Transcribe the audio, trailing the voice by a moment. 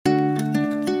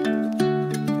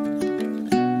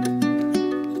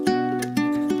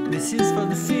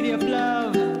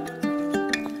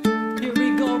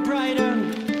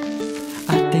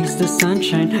the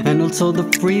sunshine and also the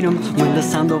freedom. When the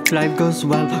sound of life goes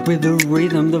wild with the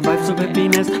rhythm, the vibes of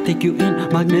happiness take you in,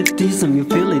 magnetism. You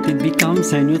feel it, it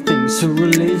becomes a new thing,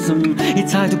 surrealism.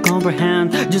 It's hard to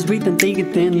comprehend, just breathe and take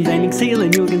it in. Then exhale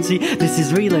and you can see, this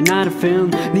is real and not a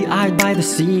film. The eye by the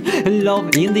sea, and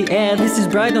love in the air. This is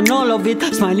bright on all of it,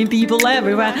 smiling people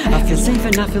everywhere. I feel safe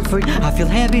and I feel free, I feel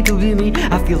happy to be me.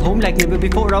 I feel home like never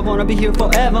before, I wanna be here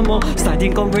forevermore.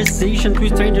 Starting conversations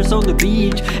with strangers on the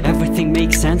beach. Everything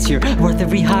makes sense here, worth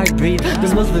every heartbeat.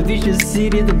 This most vicious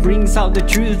city that brings out the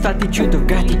truth. Attitude of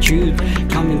gratitude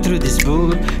coming through this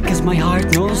booth, cause my heart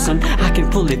knows and I can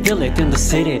fully feel it in the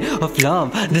city of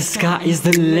love. The sky is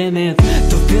the limit.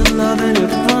 To feel love and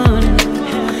have fun,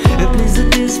 a place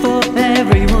that is for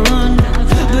everyone.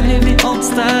 Believe me, all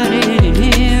started in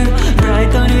here.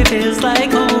 Brighton, it feels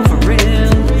like home for real.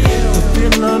 To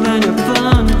feel love and have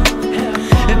fun,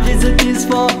 a place that is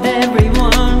for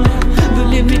everyone.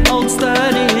 Believe me, all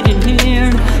started in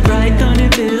here. Brighton,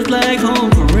 it feels like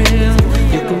home for real.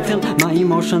 You can feel my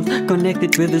emotions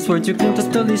connected with these words. You can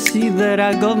just totally see that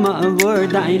I got my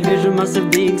word. I envision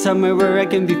myself being somewhere where I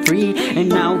can be free. And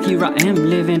now here I am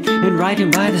living and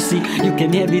writing by the sea. You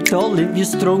can have it all if you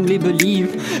strongly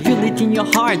believe. Feel it in your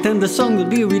heart and the song will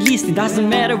be released. It doesn't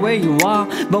matter where you are,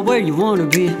 but where you wanna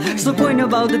be. So point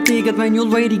about the ticket when you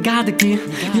already got the key.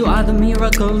 You are the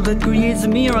miracle that creates a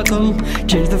miracle.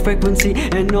 Change the frequency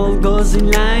and all goes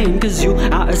in line. Cause you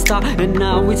are a star and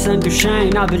now it's time to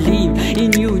shine. I believe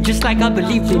in you just like I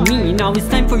believed in me. Now it's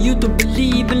time for you to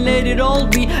believe and let it all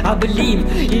be. I believe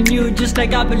in you just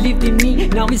like I believed in me.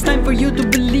 Now it's time for you to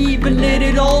believe and let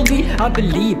it all be. I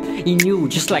believe in you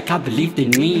just like I believed in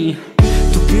me.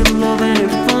 To feel love and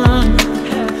have fun,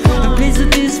 a place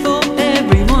that is for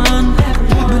everyone.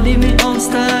 Believe me, all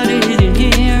started in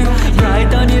here.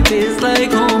 Brighton, it feels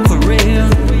like home for real.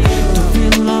 To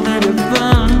feel love and have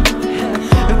fun,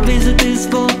 a place that is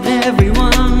for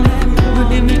everyone.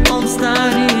 Believe me, all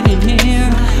started in here.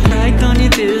 Brighton,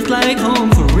 it feels like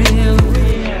home for real.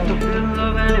 To feel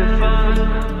love and have fun,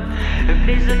 a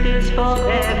place that is for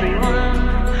everyone.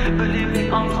 Believe me,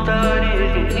 all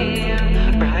started in here.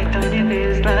 Brighton, it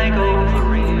feels like home for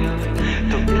real.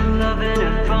 To feel love and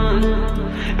have fun,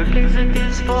 a place that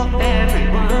is for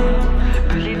everyone.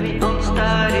 Believe me, all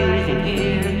started in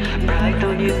here.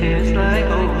 Brighton, it feels like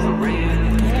home for real.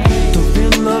 To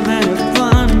feel love and have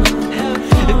fun,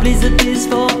 a place that is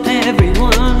for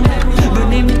everyone.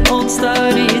 Believe me, all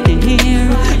started in here.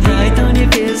 Brighton,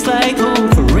 it feels like home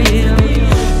for real.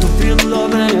 To feel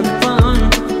love and have fun,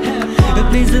 a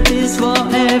place that is for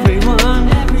everyone.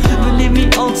 Believe me,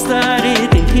 all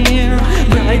started in here.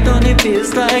 Brighton, it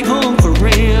feels like home for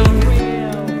real.